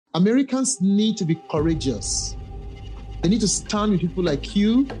Americans need to be courageous. They need to stand with people like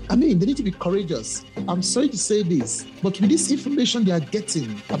you. They need to be courageous. I'm sorry to say this, but with this information they are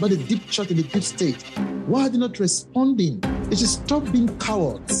getting about the deep church and the deep state, why are they not responding? They should stop being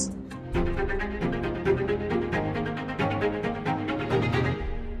cowards.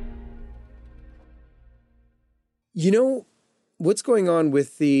 You know, what's going on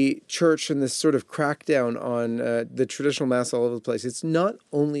with the church and this sort of crackdown on the traditional Mass all over the place, it's not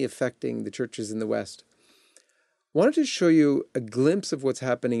only affecting the churches in the West. I wanted to show you a glimpse of what's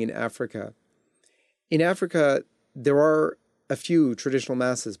happening in Africa. In Africa, there are a few traditional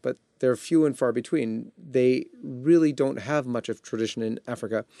Masses, but they're few and far between. They really don't have much of tradition in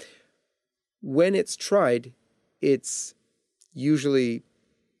Africa. When it's tried, it's usually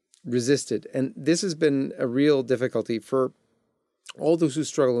resisted. And this has been a real difficulty for all those who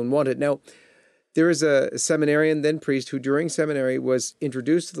struggle and want it. Now, there is a seminarian, then priest, who during seminary was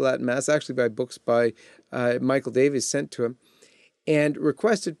introduced to the Latin Mass, actually by books by Michael Davies sent to him, and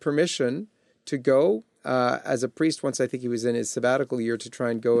requested permission to go as a priest once I think he was in his sabbatical year to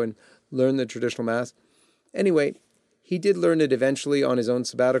try and go and learn the traditional Mass. Anyway, he did learn it eventually on his own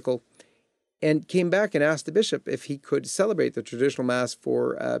sabbatical, and came back and asked the bishop if he could celebrate the traditional Mass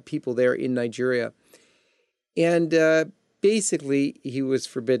for people there in Nigeria. And basically, he was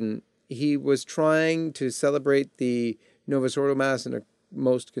forbidden. He was trying to celebrate the Novus Ordo Mass in a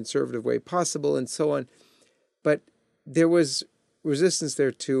most conservative way possible and so on. But there was resistance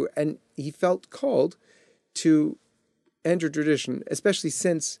there too, and he felt called to enter tradition, especially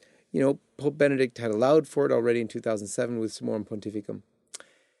since, Pope Benedict had allowed for it already in 2007 with Summorum Pontificum.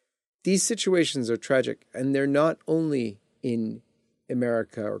 These situations are tragic, and they're not only in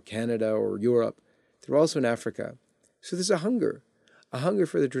America or Canada or Europe, they're also in Africa. So there's a hunger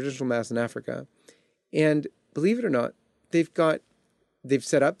for the traditional Mass in Africa. And believe it or not, they've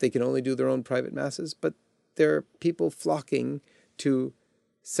set up, they can only do their own private Masses, but there are people flocking to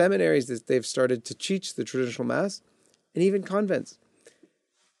seminaries that they've started to teach the traditional Mass, and even convents.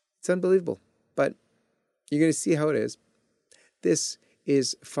 It's unbelievable, but you're going to see how it is. This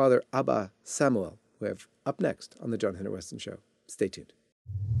is Father Abah Samuel, who I have up next on the John Henry Weston Show. Stay tuned.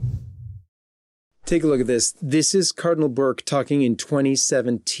 Take a look at this. This is Cardinal Burke talking in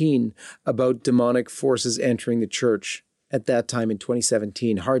 2017 about demonic forces entering the church. At that time in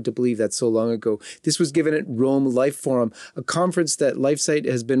 2017. Hard to believe that's so long ago. This was given at Rome Life Forum, a conference that LifeSite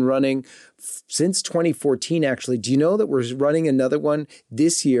has been running since 2014, actually. Do you know that we're running another one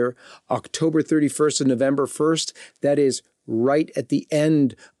this year, October 31st and November 1st? That is right at the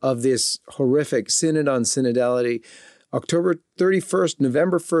end of this horrific Synod on Synodality. October 31st,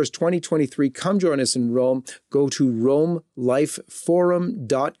 November 1st, 2023. Come join us in Rome. Go to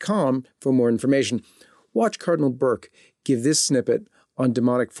romelifeforum.com for more information. Watch Cardinal Burke give this snippet on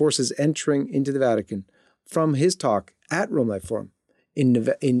demonic forces entering into the Vatican from his talk at Rome Life Forum in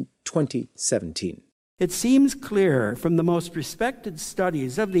 2017. It seems clear from the most respected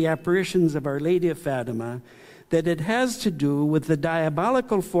studies of the apparitions of Our Lady of Fatima that it has to do with the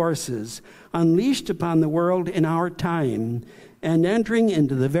diabolical forces unleashed upon the world in our time and entering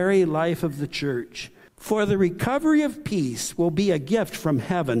into the very life of the Church. For the recovery of peace will be a gift from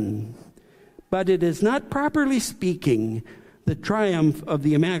heaven, but it is not, properly speaking, the triumph of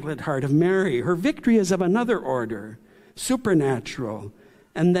the Immaculate Heart of Mary. Her victory is of another order, supernatural,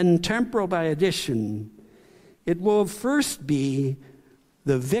 and then temporal by addition. It will first be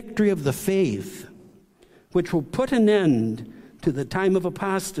the victory of the faith, which will put an end to the time of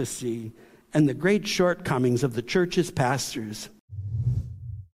apostasy and the great shortcomings of the Church's pastors.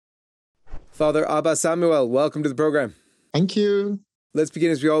 Father Abah Samuel, welcome to the program. Thank you. Let's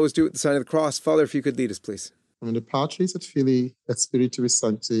begin as we always do with the sign of the cross. Father, if you could lead us, please. In the Patris et Filii et Spiritui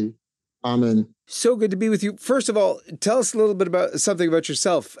Sancti. Amen. So good to be with you. First of all, tell us a little bit about something about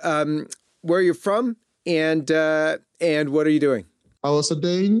yourself. Where you're from and what are you doing? I was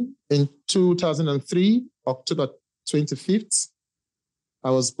ordained in 2003, October 25th.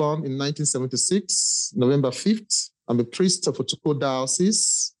 I was born in 1976, November 5th. I'm a priest of Otukpo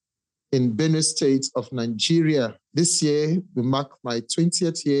Diocese in Benue State of Nigeria. This year, we mark my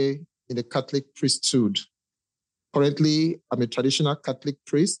 20th year in the Catholic priesthood. Currently, I'm a traditional Catholic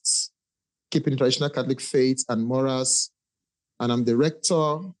priest, keeping traditional Catholic faith and morals, and I'm the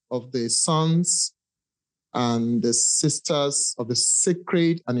rector of the Sons and the Sisters of the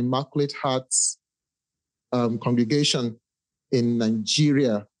Sacred and Immaculate Hearts congregation in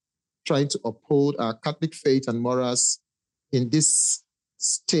Nigeria, trying to uphold our Catholic faith and morals in this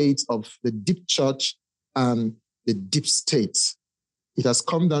state of the deep church and the deep state. It has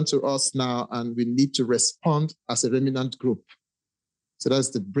come down to us now, and we need to respond as a remnant group. So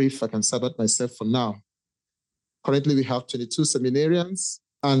that's the brief I can say about myself for now. Currently, we have 22 seminarians,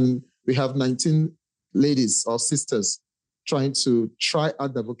 and we have 19 ladies or sisters trying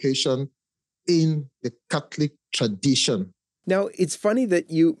out the vocation in the Catholic tradition. Now, it's funny that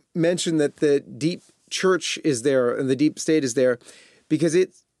you mentioned that the deep church is there and the deep state is there, because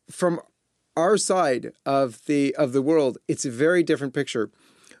it's from our side of the world, it's a very different picture.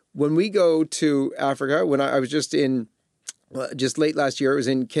 When we go to Africa, when I was just late last year, I was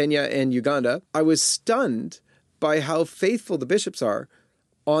in Kenya and Uganda, I was stunned by how faithful the bishops are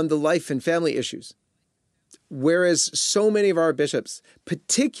on the life and family issues. Whereas so many of our bishops,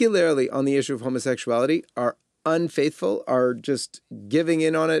 particularly on the issue of homosexuality, are unfaithful, are just giving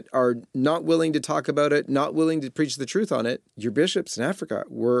in on it, are not willing to talk about it, not willing to preach the truth on it. Your bishops in Africa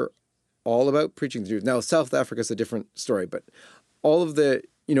were all about preaching the truth. Now, South Africa is a different story, but all of the,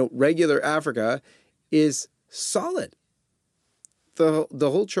 regular Africa is solid. The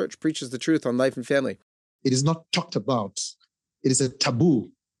whole church preaches the truth on life and family. It is not talked about. It is a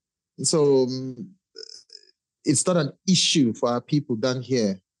taboo. So it's not an issue for our people down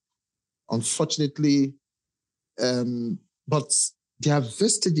here, unfortunately. But there are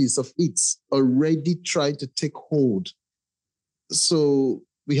vestiges of it already trying to take hold. So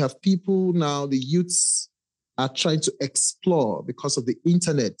we have people now, the youths are trying to explore because of the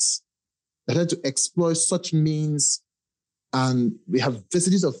internet. They're trying to explore such means, and we have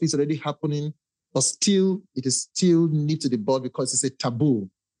vestiges of it already happening, but still, it is still nip to the bud because it's a taboo.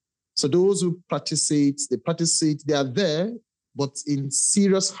 So those who practice it, they are there, but in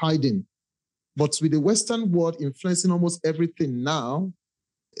serious hiding. But with the Western world influencing almost everything now,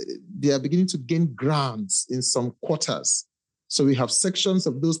 they are beginning to gain grounds in some quarters. So we have sections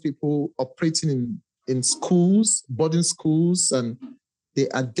of those people operating in schools, boarding schools, and they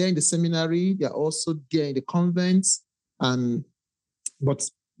are there in the seminary. They are also there in the convents, but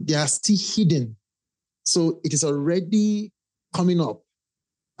they are still hidden. So it is already coming up,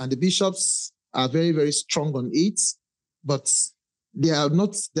 and the bishops are very, very strong on it, but they have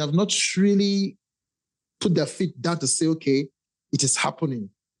not really put their feet down to say, okay, it is happening.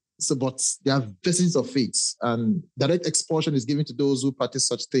 So, but there are vestiges of it, and direct expulsion is given to those who practice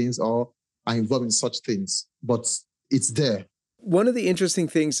such things or are involved in such things, but it's there. One of the interesting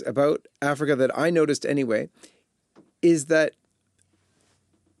things about Africa that I noticed anyway is that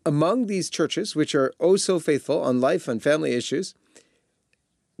among these churches, which are oh so faithful on life and family issues,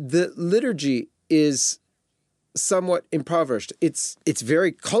 the liturgy is somewhat impoverished. It's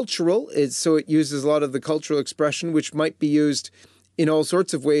very cultural, so it uses a lot of the cultural expression, which might be used in all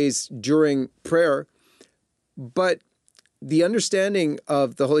sorts of ways during prayer. But the understanding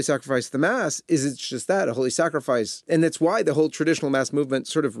of the Holy Sacrifice of the Mass is it's just that, a holy sacrifice. And that's why the whole traditional Mass movement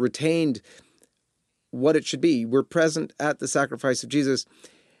sort of retained what it should be. We're present at the sacrifice of Jesus.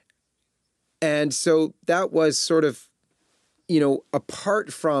 And so that was sort of,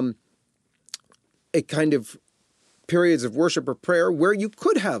 apart from a kind of periods of worship or prayer where you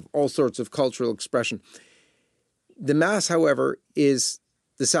could have all sorts of cultural expression. The Mass, however, is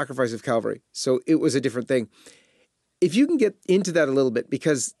the sacrifice of Calvary. So it was a different thing. If you can get into that a little bit,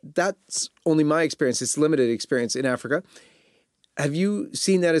 because that's only my experience, it's limited experience in Africa. Have you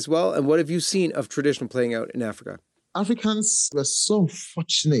seen that as well? And what have you seen of tradition playing out in Africa? Africans were so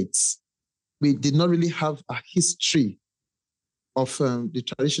fortunate. We did not really have a history of the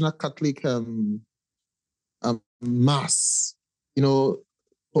traditional Catholic Mass.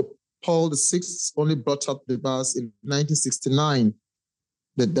 Pope Paul VI only brought up the Mass in 1969.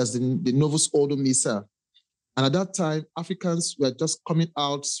 That's the Novus Ordo Missa. And at that time, Africans were just coming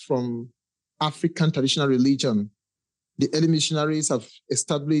out from African traditional religion. The early missionaries have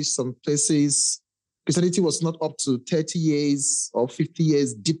established some places. Christianity was not up to 30 years or 50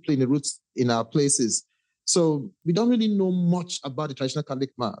 years deeply in the roots in our places. So we don't really know much about the traditional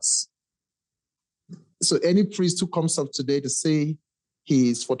Catholic Mass. So any priest who comes up today to say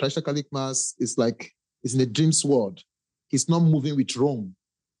he's for traditional Catholic Mass is like, he's in a dream's world. He's not moving with Rome.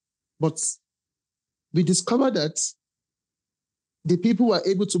 But we discovered that the people were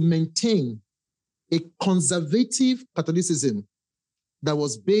able to maintain a conservative Catholicism that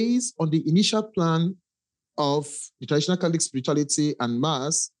was based on the initial plan of the traditional Catholic spirituality and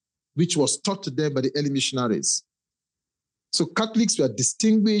Mass, which was taught to them by the early missionaries. So Catholics were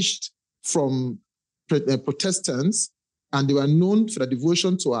distinguished from Protestants, and they were known for their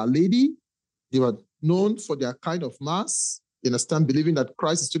devotion to Our Lady. They were known for their kind of Mass, believing that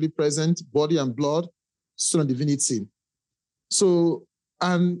Christ is truly present, body and blood, soul and divinity. So,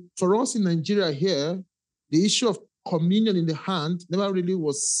 and for us in Nigeria here, the issue of communion in the hand never really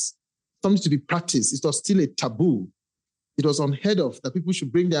was something to be practiced. It was still a taboo. It was unheard of that people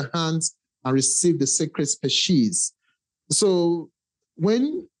should bring their hands and receive the sacred species. So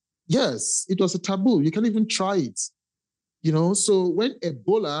yes, it was a taboo. You can't even try it. So when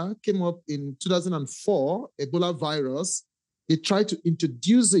Ebola came up in 2004, Ebola virus, they tried to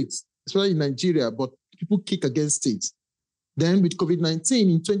introduce it, especially in Nigeria, but people kick against it. Then with COVID-19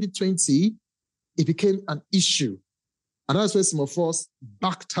 in 2020, it became an issue. And that's where some of us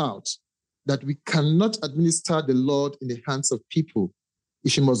backed out, that we cannot administer the Lord in the hands of people.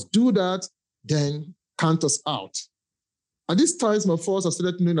 If you must do that, then count us out. At this time, some of us have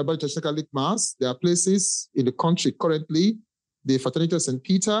started knowing about the Traditional Catholic Mass. There are places in the country currently, the Fraternity of St.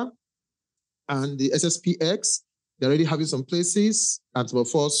 Peter and the SSPX, they're already having some places, and some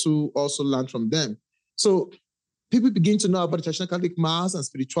of us who also learn from them. So people begin to know about the Traditional Catholic Mass and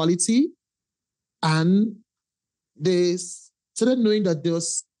spirituality, and they started knowing that there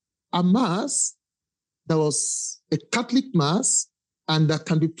was a Mass that was a Catholic Mass and that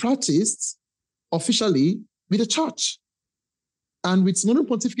can be practiced officially with the church. And with Synodal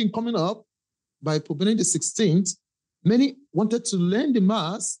Pontificate coming up by Pope Benedict XVI, many wanted to learn the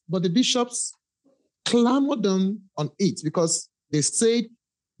Mass, but the bishops clamored on it because they said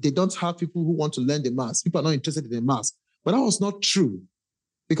they don't have people who want to learn the Mass. People are not interested in the Mass. But that was not true,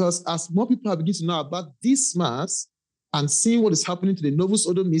 because as more people are beginning to know about this Mass and seeing what is happening to the Novus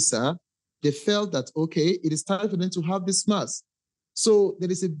Ordo Missa, they felt that, okay, it is time for them to have this Mass. So there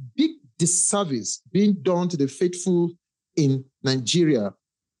is a big disservice being done to the faithful in Nigeria.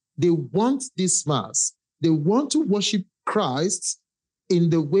 They want this Mass. They want to worship Christ in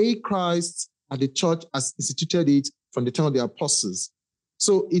the way Christ and the church has instituted it from the time of the apostles.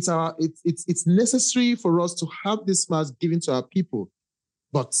 So it's necessary for us to have this Mass given to our people.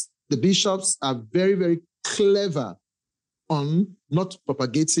 But the bishops are very, very clever on not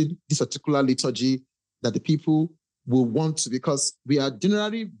propagating this particular liturgy that the people will want to, because we are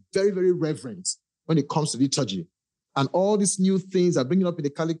generally very, very reverent when it comes to liturgy. And all these new things are bringing up in the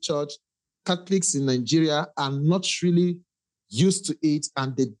Catholic Church. Catholics in Nigeria are not really used to it,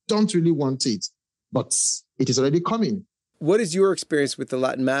 and they don't really want it. But it is already coming. What is your experience with the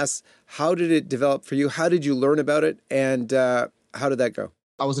Latin Mass? How did it develop for you? How did you learn about it? And how did that go?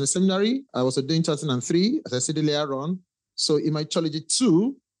 I was in a seminary. I was ordained in 2003, as I said earlier on. So in my theology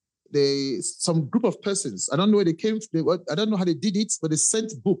too, some group of persons, I don't know where they came from, I don't know how they did it, but they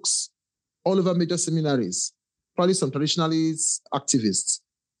sent books all over major seminaries, probably some traditionalist activists.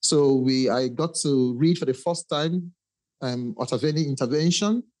 So I got to read for the first time Ottaveni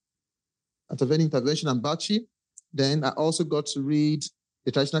Intervention and Bachi. Then I also got to read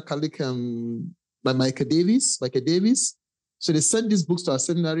the Traditional Catholic by Michael Davis. So they sent these books to our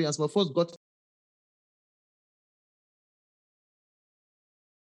seminary, and some of us got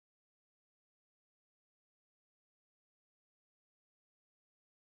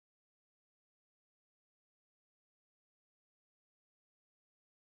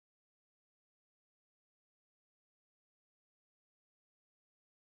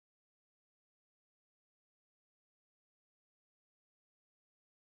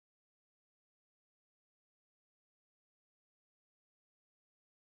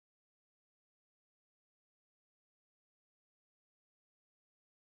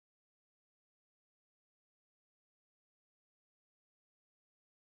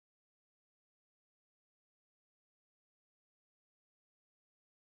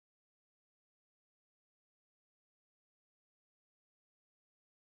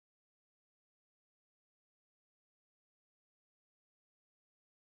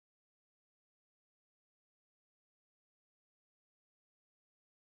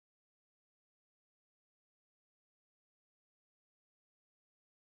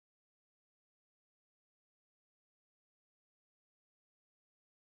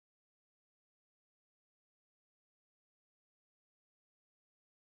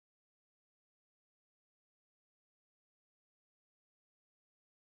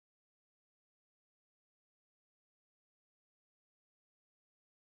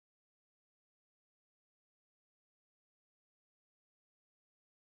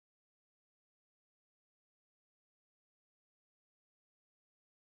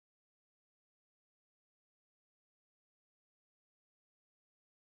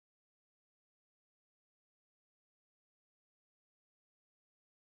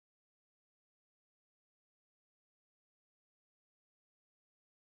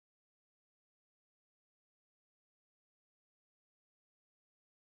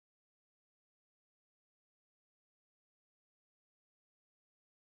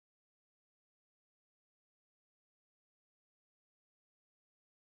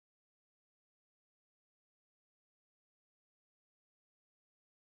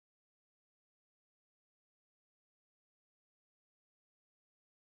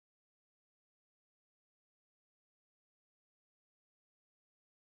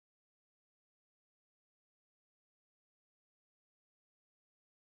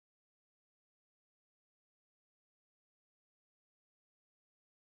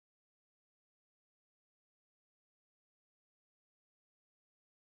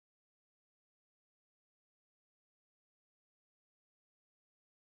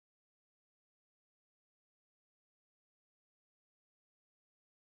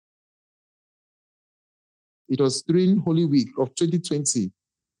It was during Holy Week of 2020.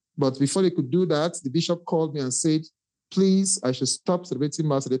 But before they could do that, the bishop called me and said, please, I should stop celebrating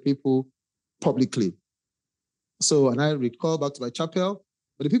Mass with the people publicly. So, and I recalled back to my chapel,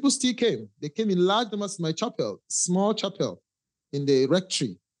 but the people still came. They came in large numbers in my chapel, small chapel in the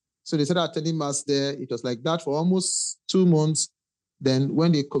rectory. So they started attending Mass there. It was like that for almost 2 months. Then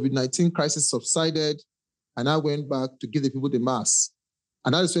when the COVID-19 crisis subsided, and I went back to give the people the Mass.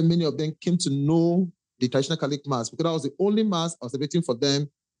 And that is when many of them came to know the traditional Catholic Mass, because that was the only Mass I was celebrating for them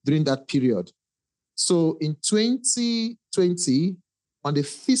during that period. So in 2020, on the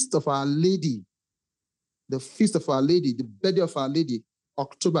Feast of Our Lady, the birthday of Our Lady,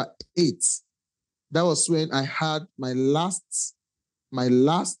 October 8th, that was when I had my last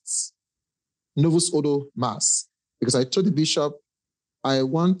Novus Ordo Mass, because I told the bishop I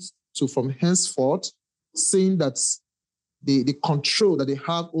want to, from henceforth, saying that the control that they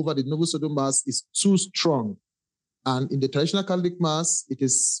have over the Novus Ordo Mass is too strong. And in the traditional Catholic Mass, it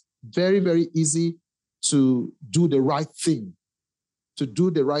is very, very easy to do the right thing, to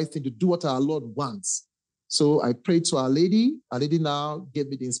do what our Lord wants. So I prayed to Our Lady. Our Lady now gave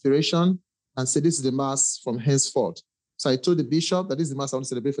me the inspiration and said, this is the Mass from henceforth. So I told the bishop that this is the Mass I want to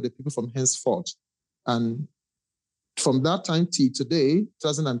celebrate for the people from henceforth. And from that time till today,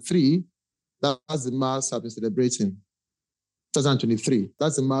 2003, that's the Mass I've been celebrating. 2023,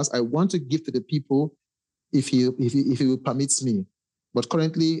 that's the Mass I want to give to the people if he permits me. But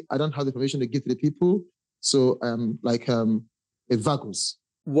currently, I don't have the permission to give to the people, so I'm like a vagus.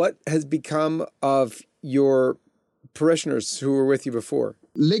 What has become of your parishioners who were with you before?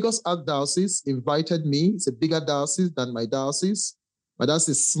 Lagos Archdiocese invited me. It's a bigger diocese than my diocese. My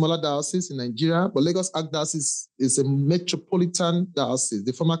diocese is a smaller diocese in Nigeria, but Lagos Archdiocese is a metropolitan diocese,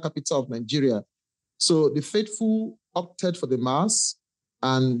 the former capital of Nigeria. So the faithful opted for the Mass,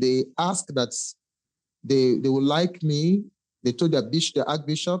 and they asked that they would like me. They told their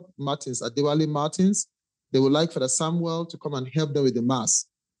Archbishop Martins, Adewale Martins, they would like Father Samuel to come and help them with the Mass.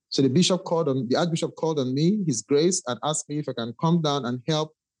 So the Archbishop called on me, His Grace, and asked me if I can come down and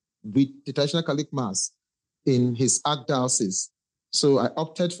help with the traditional Catholic Mass in his Archdiocese. So I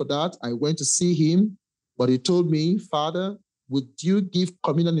opted for that. I went to see him, but he told me, Father, would you give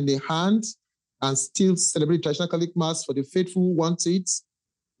communion in the hand and still celebrate traditional Catholic Mass for the faithful who want it?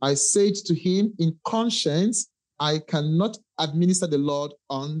 I said to him, in conscience, I cannot administer the Lord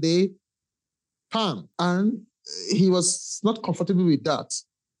on the palm. And he was not comfortable with that.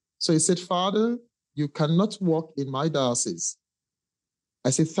 So he said, Father, you cannot walk in my diocese. I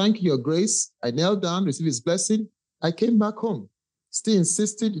said, thank you, Your Grace. I knelt down, received his blessing. I came back home. Still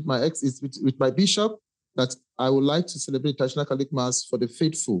insisted with my bishop that I would like to celebrate traditional Catholic Mass for the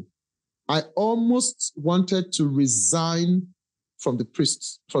faithful. I almost wanted to resign from the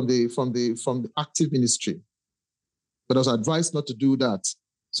priest, from the active ministry, but I was advised not to do that.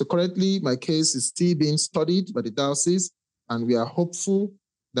 So currently, my case is still being studied by the diocese, and we are hopeful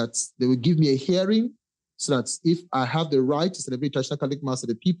that they will give me a hearing so that if I have the right to celebrate traditional Catholic Mass to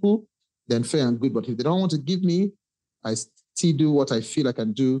the people, then fair and good. But if they don't want to give me, I still do what I feel I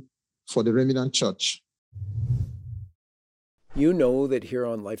can do for the remnant church. You know that here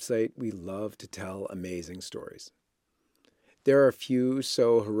on LifeSite, we love to tell amazing stories. There are few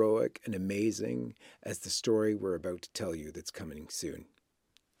so heroic and amazing as the story we're about to tell you that's coming soon.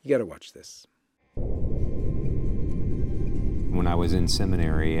 You got to watch this. When I was in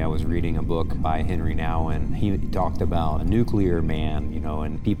seminary, I was reading a book by Henry Nouwen. He talked about a nuclear man,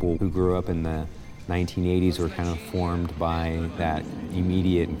 and people who grew up in the 1980s were kind of formed by that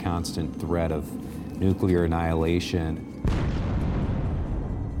immediate and constant threat of nuclear annihilation.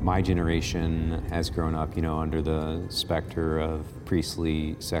 My generation has grown up, under the specter of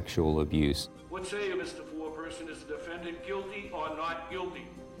priestly sexual abuse. What say you, Mr. Foreperson? Is the defendant guilty or not guilty?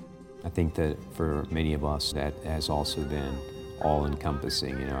 I think that for many of us, that has also been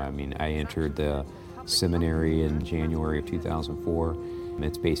all-encompassing. I entered the seminary in January of 2004.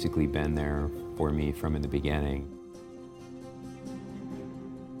 It's basically been there for me from the beginning.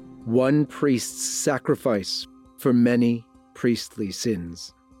 One priest's sacrifice for many priestly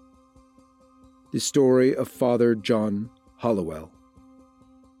sins. The story of Father John Hollowell.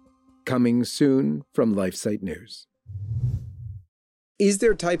 Coming soon from LifeSite News. Is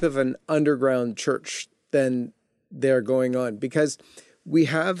there type of an underground church then there going on? Because we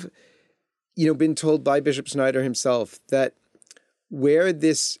have, been told by Bishop Snyder himself that where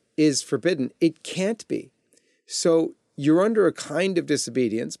this is forbidden, it can't be. So you're under a kind of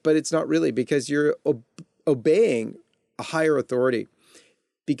disobedience, but it's not really, because you're obeying a higher authority.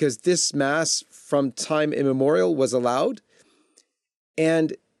 Because this Mass from time immemorial was allowed,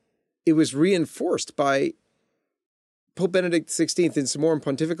 and it was reinforced by Pope Benedict XVI in Summorum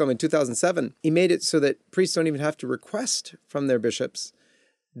Pontificum in 2007, he made it so that priests don't even have to request from their bishops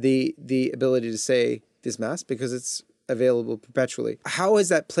the ability to say this Mass because it's available perpetually. How has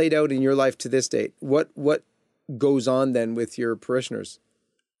that played out in your life to this date? What goes on then with your parishioners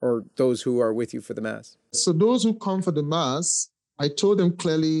or those who are with you for the Mass? So those who come for the Mass, I told them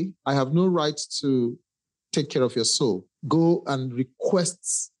clearly, I have no right to take care of your soul. Go and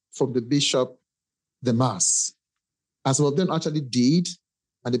request from the bishop the Mass. As some of them actually did,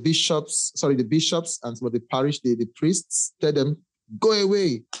 and the bishops and some of the parish, the priests, tell them, go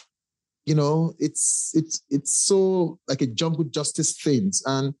away. You know, it's so like a jungle justice thing,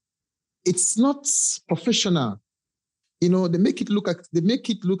 and it's not professional. You know, they make it look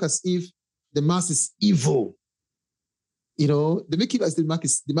as if the Mass is evil. You know, they make it as the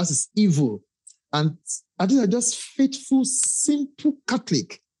Mass is evil, and I think they're just faithful, simple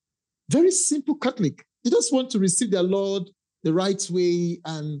Catholic, very simple Catholic. They just want to receive their Lord the right way,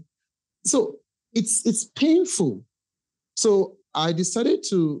 and so it's painful. So I decided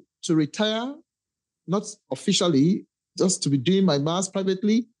to retire, not officially, just to be doing my Mass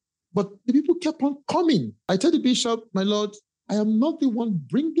privately, but the people kept on coming. I tell the bishop, my Lord, I am not the one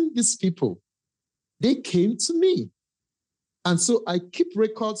bringing these people. They came to me. And so I keep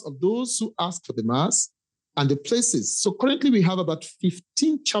records of those who ask for the Mass and the places. So currently we have about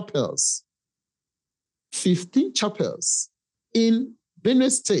 15 chapels in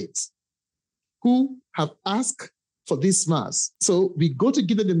Benue State who have asked for this Mass. So we go to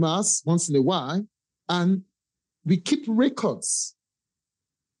give them the Mass once in a while, and we keep records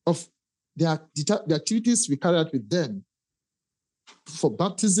of the activities we carry out with them for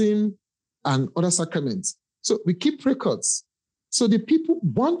baptism and other sacraments. So we keep records. So the people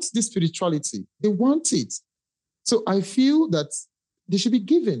want this spirituality. They want it. So I feel that they should be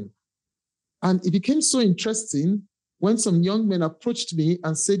given. And it became so interesting when some young men approached me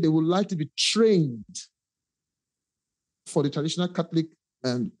and said they would like to be trained for the traditional Catholic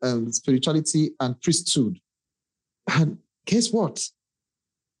spirituality and priesthood. And guess what?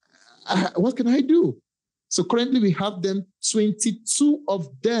 What can I do? So currently we have them, 22 of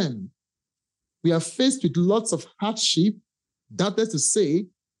them. We are faced with lots of hardship. That is to say,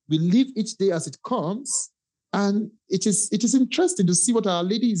 we live each day as it comes, and it is interesting to see what Our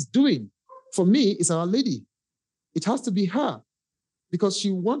Lady is doing. For me, it's Our Lady. It has to be her, because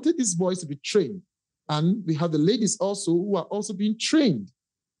she wanted these boys to be trained. And we have the ladies also who are also being trained.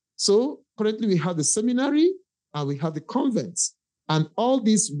 So currently we have the seminary and we have the convents. And all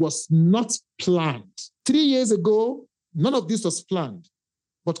this was not planned. 3 years ago, none of this was planned.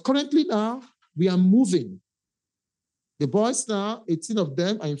 But currently now, we are moving. The boys now, 18 of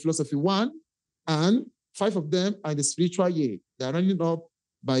them are in Philosophy 1, and 5 of them are in the spiritual year. They are running up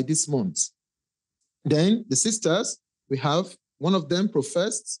by this month. Then the sisters, we have one of them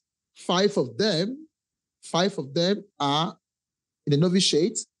professed, 5 of them are in the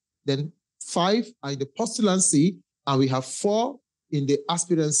novitiate, then 5 are in the postulancy, and we have 4 in the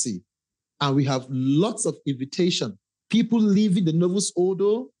aspirancy. And we have lots of invitation. People leaving the Novus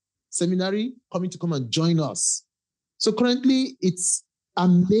Ordo seminary coming to come and join us. So currently, it's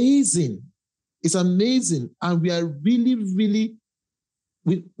amazing. It's amazing. And we are really, really,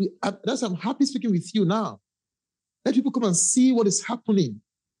 that's why I'm happy speaking with you now. Let people come and see what is happening.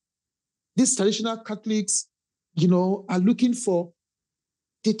 These traditional Catholics, you know, are looking for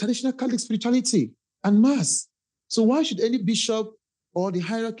the traditional Catholic spirituality and Mass. So why should any bishop or the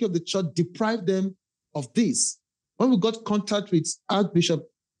hierarchy of the church deprive them of this? When we got contact with Archbishop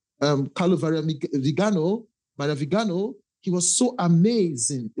Carlo Maria Vigano, he was so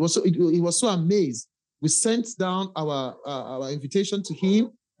amazing. He was so amazed. We sent down our invitation to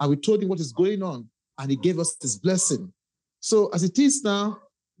him, and we told him what is going on, and he gave us his blessing. So as it is now,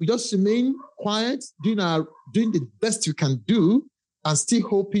 we just remain quiet, doing the best we can do, and still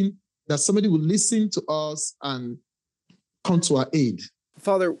hoping that somebody will listen to us and come to our aid.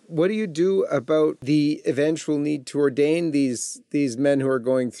 Father, what do you do about the eventual need to ordain these men who are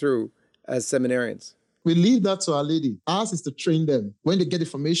going through as seminarians? We leave that to Our Lady. Ours is to train them. When they get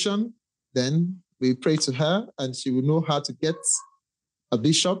information, then we pray to her, and she will know how to get a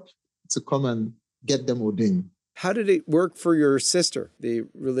bishop to come and get them ordained. How did it work for your sister, the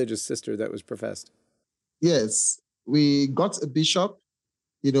religious sister that was professed? Yes, we got a bishop.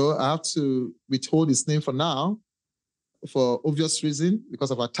 You know, I have to withhold his name for now, for obvious reason, because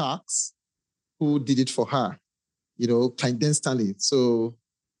of attacks, who did it for her, you know, clandestinely. So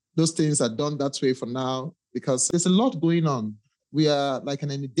those things are done that way for now, because there's a lot going on. We are like an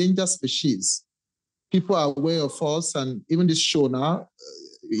endangered species. People are aware of us, and even this show now,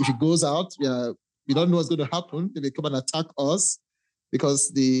 if it goes out, we We don't know what's going to happen. They may come and attack us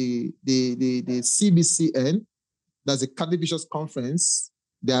because the CBCN, that's the Catholic Bishops Conference,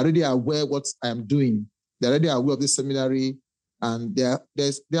 they're already aware what I am doing. They're already aware of this seminary, and there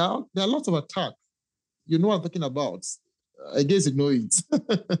are lots of attacks. You know what I'm talking about. I guess you know it.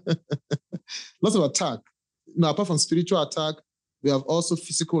 Lots of attack. Apart from spiritual attack, we have also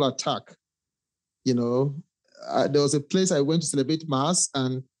physical attack. There was a place I went to celebrate Mass,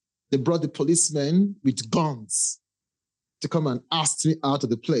 and they brought the policemen with guns to come and ask me out of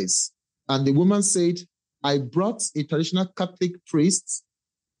the place. And the woman said, I brought a traditional Catholic priest,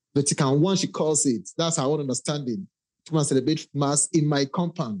 Vatican I, she calls it. That's her own understanding. To come and celebrate Mass in my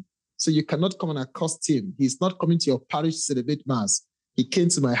compound. So you cannot come and accost him. He's not coming to your parish to celebrate Mass. He came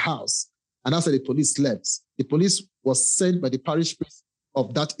to my house. And that's why the police left. The police was sent by the parish priest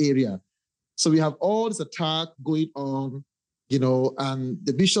of that area. So we have all this attack going on, and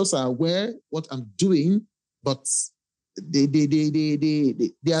the bishops are aware what I'm doing, but they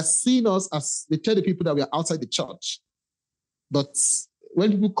are seeing us as, they tell the people that we are outside the church. But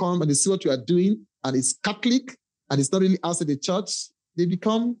when people come and they see what we are doing, and it's Catholic, and it's not really outside the church, they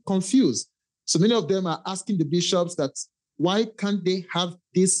become confused. So many of them are asking the bishops that, why can't they have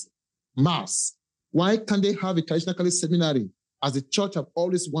this Mass? Why can't they have a traditional Catholic seminary, as the church have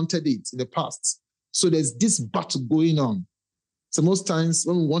always wanted it in the past? So there's this battle going on. So most times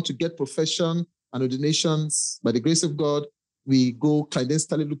when we want to get profession and ordinations, by the grace of God, we go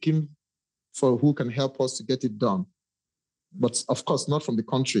clandestinely looking for who can help us to get it done. But of course, not from the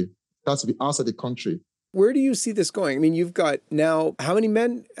country. It has to be outside the country. Where do you see this going? I mean, you've got now, how many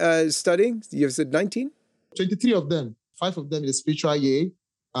men studying? You've said 19? 23 of them. 5 of them in the spiritual year,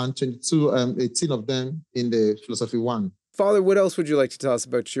 and 18 of them in the philosophy 1. Father, what else would you like to tell us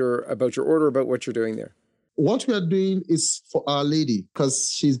about your order, about what you're doing there? What we are doing is for Our Lady, because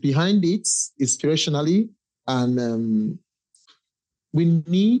she's behind it inspirationally, and we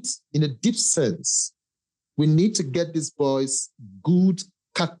need, in a deep sense, we need to get these boys good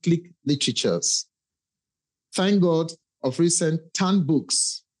Catholic literatures. Thank God, of recent, Tan Book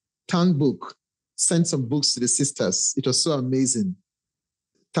sent some books to the sisters. It was so amazing.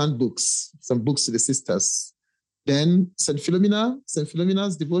 Tan Books, some books to the sisters. Then St.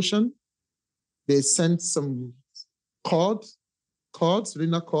 Philomena's devotion, they sent some cords,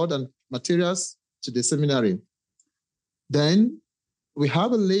 renal cord and materials to the seminary. Then we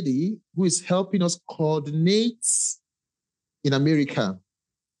have a lady who is helping us coordinate in America.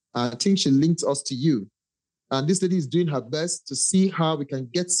 I think she linked us to you. And this lady is doing her best to see how we can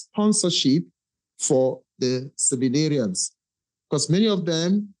get sponsorship for the seminarians. Because many of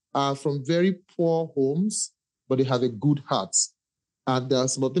them are from very poor homes, but they have a good heart. And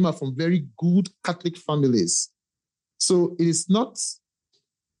some of them are from very good Catholic families. So it is not,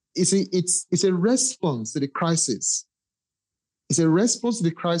 it's a response to the crisis. It's a response to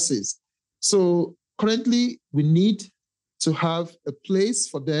the crisis. So currently, we need to have a place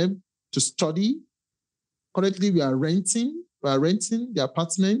for them to study. Currently, we are renting the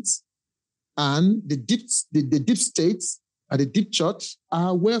apartments, and the deep states and the deep church are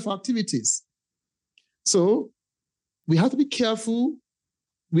aware of activities. So we have to be careful.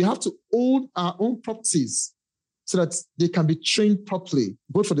 We have to own our own properties so that they can be trained properly,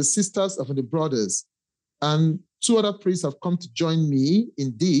 both for the sisters and for the brothers. And 2 other priests have come to join me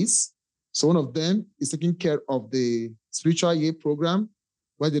in this. So one of them is taking care of the spiritual year program,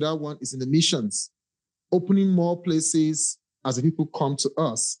 while the other one is in the missions, opening more places as the people come to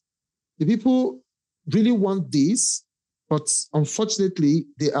us. The people really want this, but unfortunately,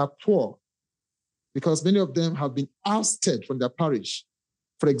 they are poor because many of them have been ousted from their parish.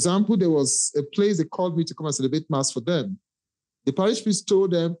 For example, there was a place they called me to come and celebrate Mass for them. The parish priest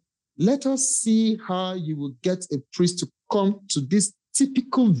told them, let us see how you will get a priest to come to this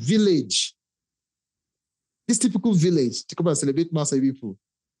typical village to come and celebrate Mass with people.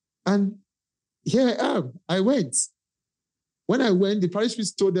 And here I am. I went. When I went, the parish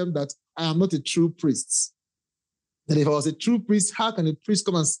priest told them that I am not a true priest. That if I was a true priest, how can a priest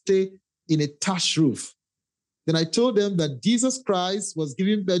come and stay in a thatched roof? Then I told them that Jesus Christ was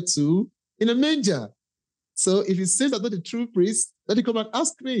given birth to in a manger. So if he says I'm not a true priest, let him come and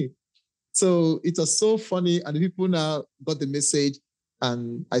ask me. So it was so funny, and the people now got the message,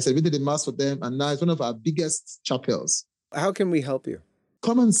 and I celebrated the Mass for them, and now it's one of our biggest chapels. How can we help you?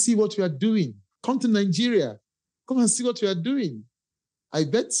 Come and see what we are doing. Come to Nigeria. Come and see what we are doing. I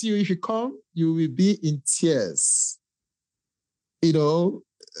bet you if you come, you will be in tears. The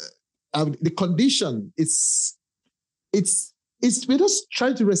condition is, we're just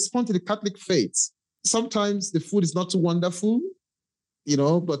trying to respond to the Catholic faith. Sometimes the food is not too wonderful,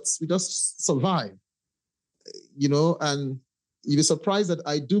 but we just survive. and you'll be surprised that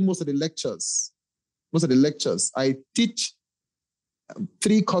I do most of the lectures. I teach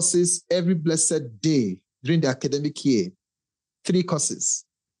 3 courses every blessed day during the academic year. 3 courses.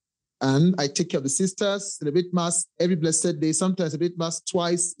 And I take care of the sisters, celebrate Mass every blessed day. Sometimes I celebrate Mass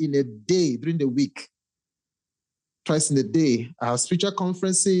twice in a day during the week. Twice in a day. I have spiritual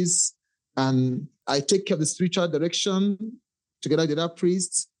conferences, and I take care of the spiritual direction together with other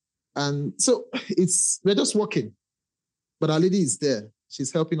priests. And so we're just working. But Our Lady is there.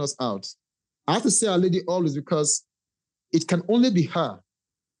 She's helping us out. I have to say Our Lady always, because it can only be her.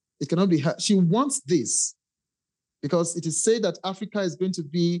 It cannot be her. She wants this, because it is said that Africa is going to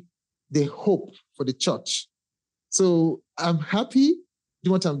be the hope for the church. So I'm happy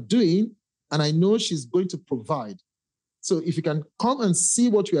doing what I'm doing, and I know she's going to provide. So if you can come and see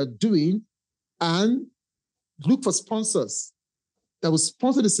what we are doing and look for sponsors that will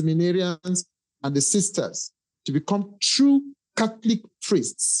sponsor the seminarians and the sisters to become true Catholic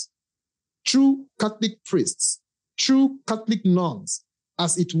priests, true Catholic nuns,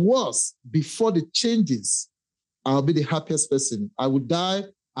 as it was before the changes, I'll be the happiest person. I will die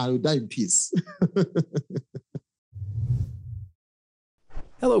in peace.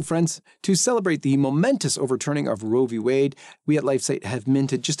 Hello, friends. To celebrate the momentous overturning of Roe v. Wade, we at LifeSite have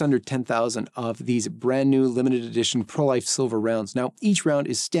minted just under 10,000 of these brand new limited edition pro-life silver rounds. Now, each round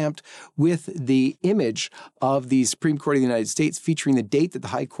is stamped with the image of the Supreme Court of the United States, featuring the date that the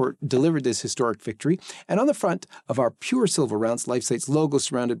High Court delivered this historic victory. And on the front of our pure silver rounds, LifeSite's logo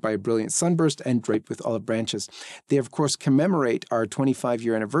surrounded by a brilliant sunburst and draped with olive branches. They, of course, commemorate our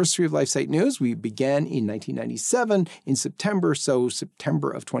 25-year anniversary of LifeSite News. We began in 1997 in September, so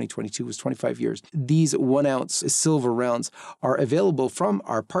September of 2022 was 25 years. These 1-ounce silver rounds are available from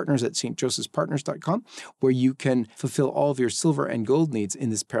our partners at stjosephspartners.com, where you can fulfill all of your silver and gold needs in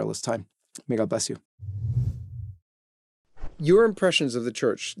this perilous time. May God bless you. Your impressions of the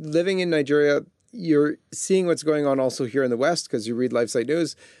church. Living in Nigeria, you're seeing what's going on also here in the West because you read LifeSite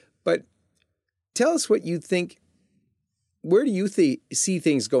News. But tell us what you think. Where do you see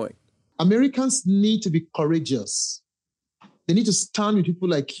things going? Americans need to be courageous. They need to stand with people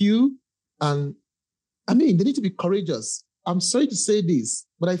like you. And they need to be courageous. I'm sorry to say this,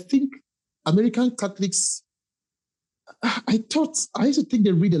 but I think American Catholics, I used to think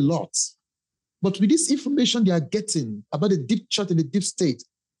they read a lot. But with this information they are getting about the deep church and the deep state,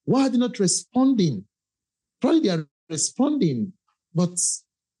 why are they not responding? Probably they are responding, but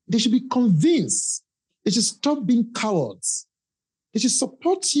they should be convinced. They should stop being cowards. They should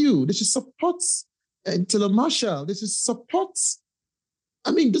support you. They should support Telemarshall. They should support,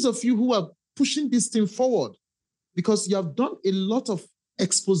 those of you who are pushing this thing forward, because you have done a lot of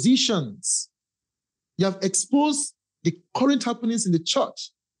expositions. You have exposed the current happenings in the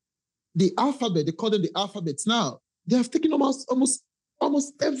church. The alphabet, they call them the alphabets now. They have taken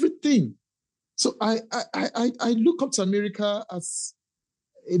almost everything. So I look up to America as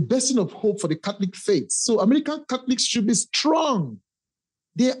a bastion of hope for the Catholic faith. So American Catholics should be strong.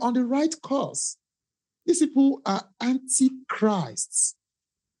 They're on the right course. These people are anti-Christs.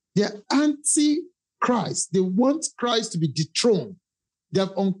 They're anti-Christ. They want Christ to be dethroned. They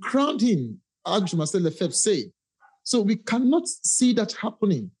have uncrowned him, Archbishop Marcel Lefebvre said. So we cannot see that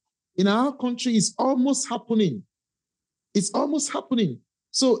happening. In our country, it's almost happening. It's almost happening.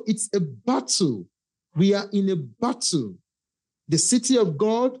 So it's a battle. We are in a battle. The city of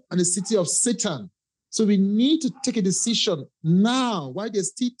God and the city of Satan. So we need to take a decision now, while there's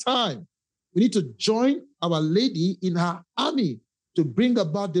still time. We need to join Our Lady in her army to bring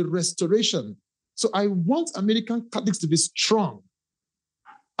about the restoration. So I want American Catholics to be strong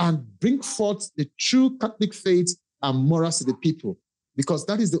and bring forth the true Catholic faith and morals to the people, because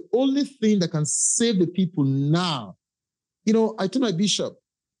that is the only thing that can save the people now. I told my bishop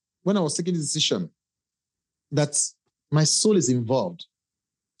when I was taking the decision that my soul is involved.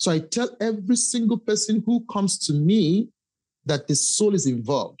 So I tell every single person who comes to me that the soul is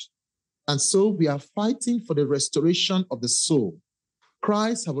involved. And so we are fighting for the restoration of the soul.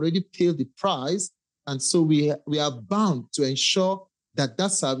 Christ have already paid the price, and so we are bound to ensure that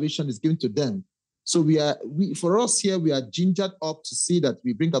salvation is given to them. So for us here, we are gingered up to see that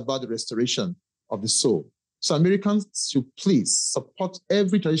we bring about the restoration of the soul. So Americans should please support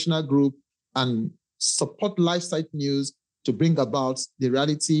every traditional group and support LifeSite News to bring about the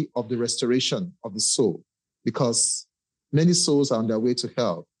reality of the restoration of the soul, because many souls are on their way to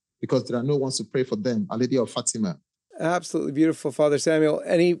hell because there are no ones to pray for them. Our Lady of Fatima. Absolutely beautiful, Father Samuel.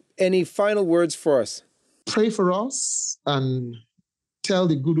 Any final words for us? Pray for us and tell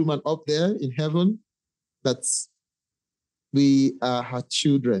the good woman up there in heaven that we are her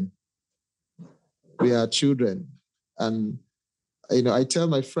children. We are children. And, I tell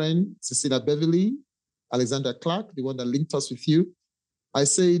my friend, Cecilia Beverly, Alexander Clark, the one that linked us with you, I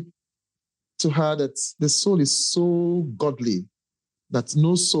say to her that the soul is so godly that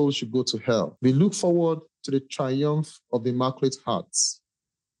no soul should go to hell. We look forward to the triumph of the Immaculate Hearts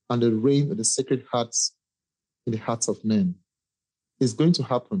and the reign of the Sacred Hearts in the hearts of men. It's going to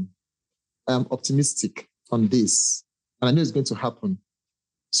happen. I am optimistic on this, and I know it's going to happen.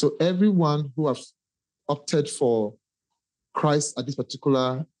 So everyone who has opted for Christ at this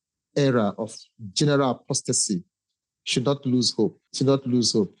particular era of general apostasy should not lose hope. Should not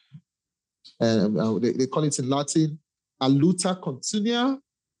lose hope. They call it in Latin, a luta continua,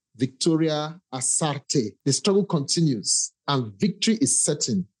 victoria assarte. The struggle continues and victory is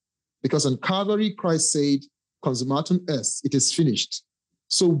certain. Because on Calvary, Christ said, consummatum est, it is finished.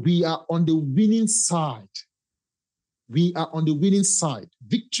 So we are on the winning side. We are on the winning side.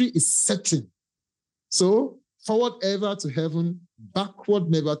 Victory is certain. So forward ever to heaven, backward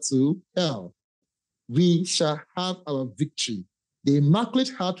never to hell. We shall have our victory. The Immaculate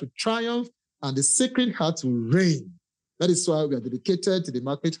Heart will triumph and the Sacred Heart will reign. That is why we are dedicated to the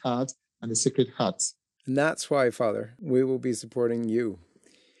Immaculate Heart and the Sacred Heart. And that's why, Father, we will be supporting you.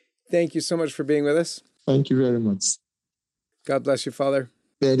 Thank you so much for being with us. Thank you very much. God bless you, Father.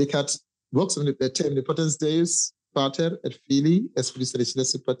 Benedicat vox omnipotens Deus, Pater et Filii, et Spiritus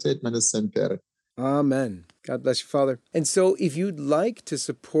Sanctus, Pater et Manus Semper. Amen. God bless you, Father. And so if you'd like to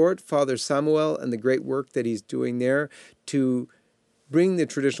support Father Samuel and the great work that he's doing there to bring the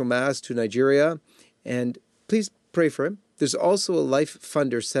traditional Mass to Nigeria, and please pray for him. There's also a Life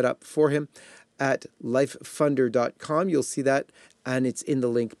Funder set up for him at lifefunder.com. You'll see that, and it's in the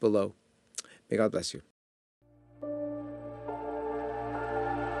link below. May God bless you.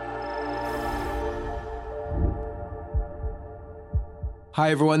 Hi,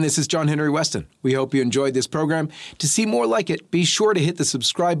 everyone. This is John Henry Weston. We hope you enjoyed this program. To see more like it, be sure to hit the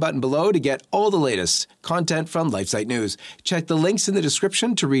subscribe button below to get all the latest content from LifeSite News. Check the links in the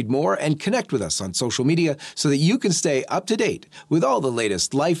description to read more and connect with us on social media so that you can stay up to date with all the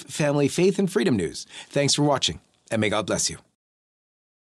latest life, family, faith, and freedom news. Thanks for watching, and may God bless you.